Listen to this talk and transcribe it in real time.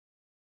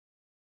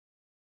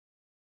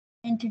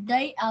And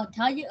today I'll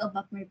tell you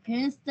about my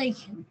parents'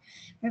 station.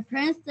 My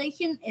parents'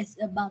 station is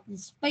about the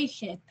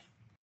spaceship.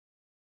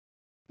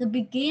 The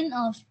beginning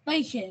of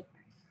spaceship.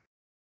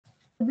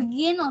 The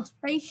beginning of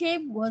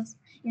spaceship was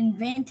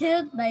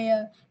invented by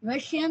a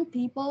Russian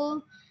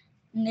people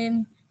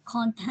named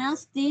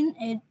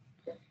Konstantin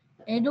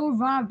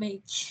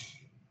Edorovich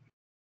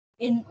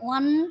in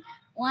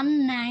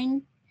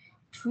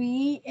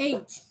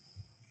 1938.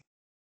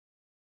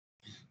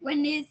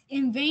 When his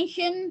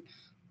invention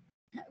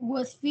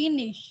was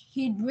finished,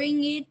 he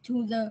bring it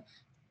to the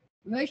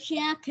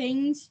Russia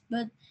kings,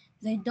 but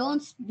they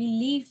don't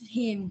believe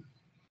him.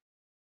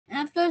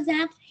 After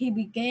that, he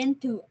began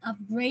to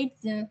upgrade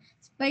the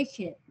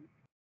spaceship.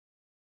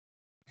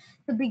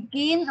 The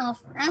beginning of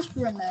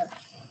astronaut.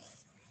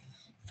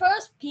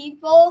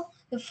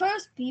 The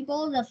first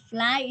people that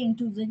fly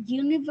into the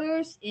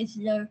universe is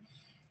the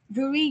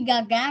Yuri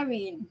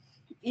Gagarin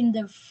in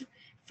the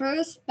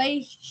first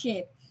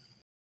spaceship.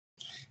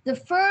 The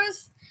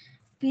first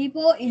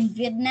people in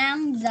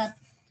Vietnam that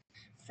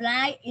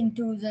fly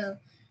into the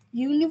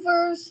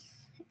universe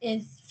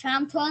is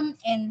Phantom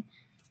and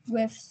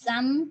with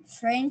some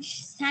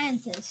French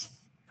scientists.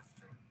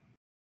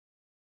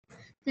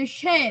 The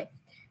shape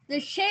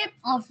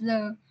of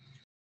the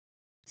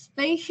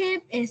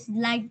spaceship is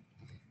like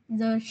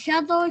the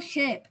shuttle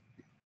shape.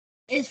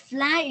 It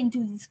flies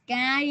into the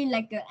sky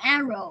like an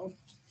arrow.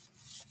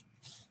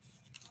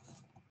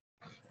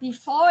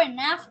 Before and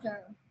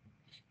after.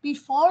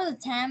 Before the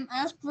time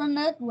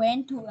astronauts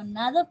went to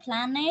another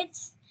planet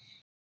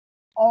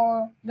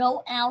or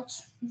go out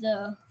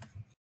the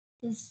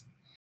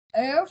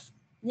Earth,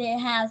 they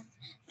had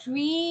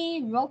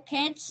 3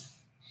 rockets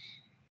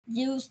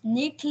use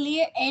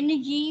nuclear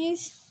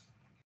energies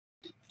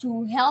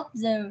to help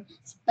the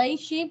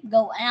spaceship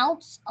go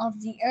out of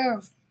the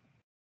Earth.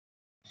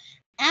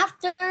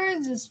 After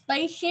the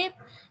spaceship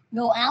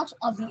go out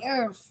of the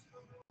Earth,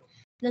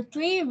 the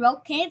 3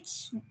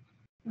 rockets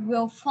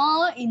will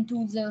fall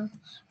into the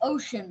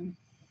ocean.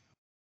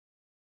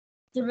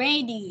 The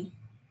ready.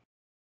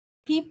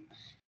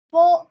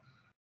 People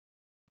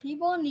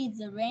need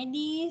the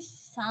ready.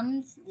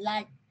 Some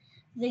like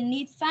they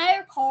need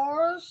fire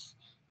cores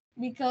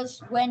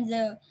because when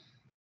the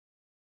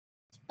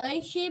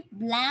spaceship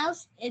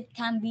blasts, it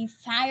can be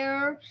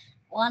fire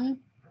one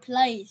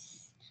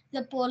place.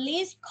 The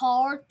police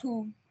car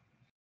to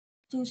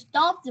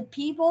stop the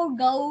people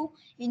go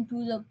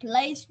into the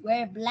place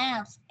where it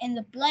blasts, and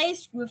the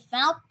place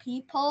without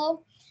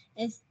people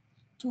is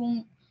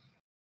to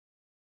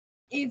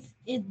if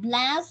it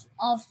blasts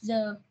off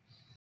the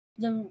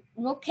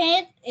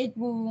rocket, it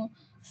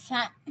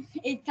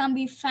can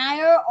be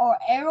fire or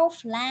arrow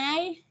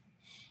fly,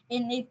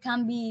 and it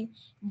can be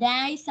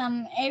die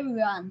some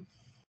everyone.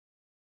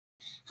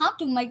 How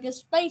to make a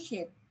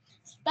spaceship?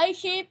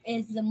 Spaceship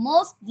is the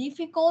most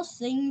difficult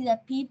thing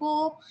that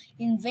people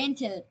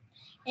invented,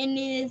 and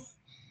it is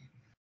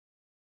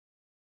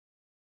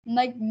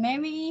made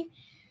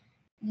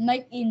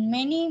in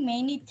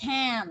many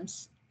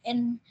times,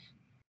 and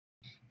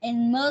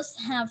must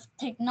have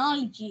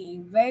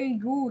technology very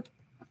good.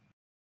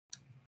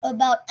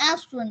 About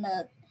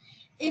astronaut.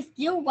 If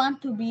you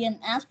want to be an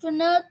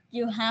astronaut,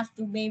 you have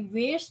to be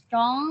very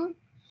strong,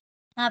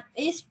 have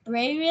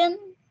experience,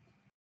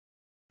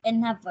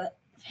 and have a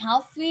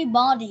healthy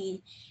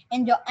body,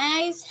 and your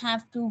eyes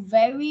have to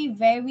very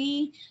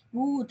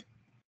good.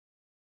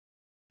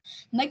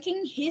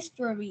 Making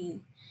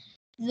history.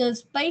 The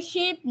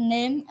spaceship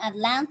named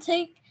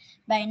Atlantic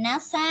by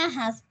NASA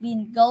has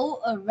been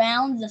go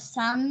around the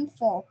sun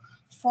for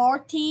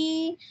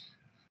 40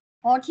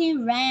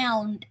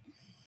 round.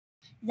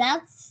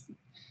 That's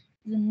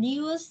the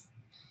newest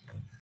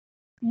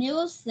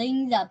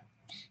thing that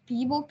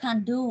people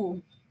can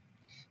do.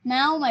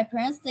 Now my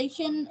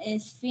presentation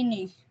is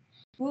finished.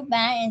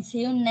 Goodbye and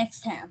see you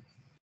next time.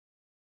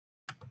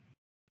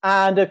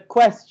 And a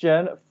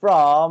question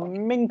from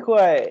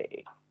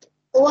Minghui.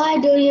 Why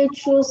do you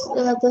choose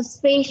the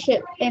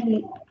spaceship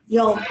in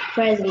your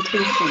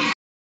presentation?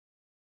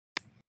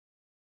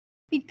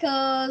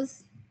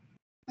 Because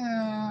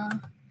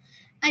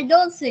I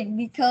don't think,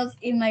 because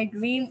in my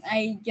dream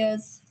I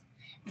just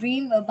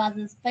dream about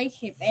the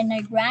spaceship and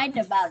I write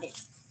about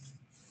it.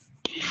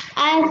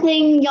 I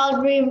think your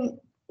dream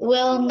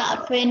will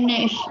not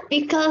finish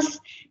because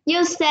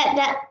you said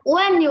that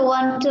when you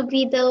want to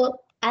be the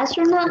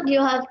astronaut,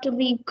 you have to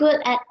be good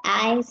at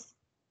eyes.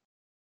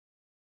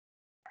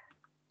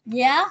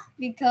 Yeah,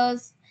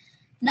 because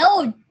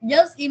no,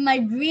 just in my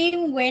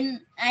dream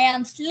when I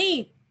am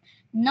asleep,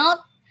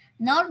 not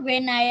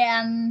when I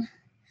am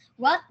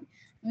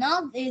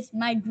not is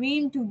my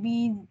dream to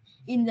be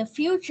in the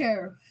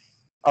future.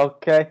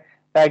 Okay,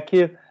 thank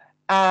you.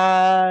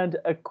 And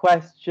a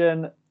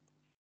question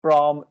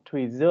from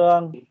Thủy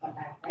Dương.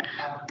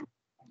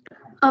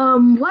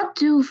 What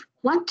do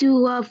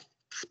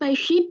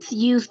spaceships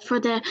use for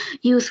the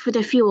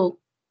fuel?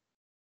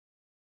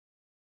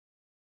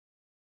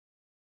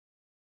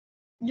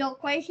 Your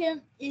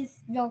question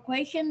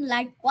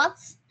like what?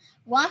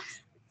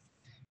 What's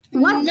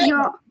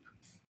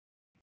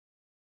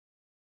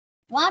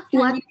What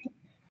can you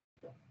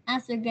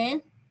ask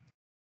again?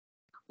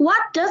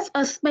 What does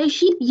a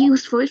spaceship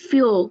use for its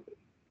fuel?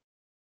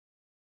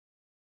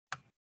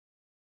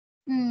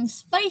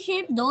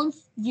 Spaceship don't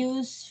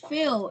use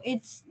fuel.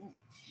 It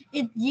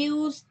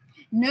use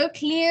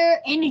nuclear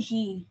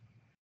energy.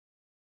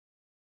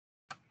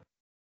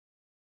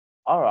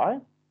 All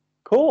right,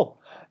 cool.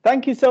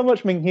 Thank you so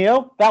much,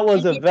 Hiếu. That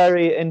was a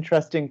very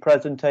interesting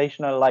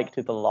presentation. I liked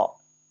it a lot.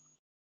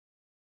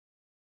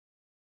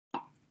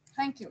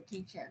 Thank you,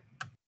 teacher.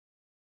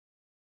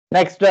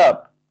 Next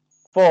up,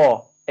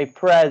 for a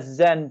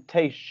presentation,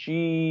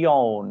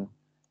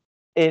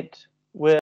 it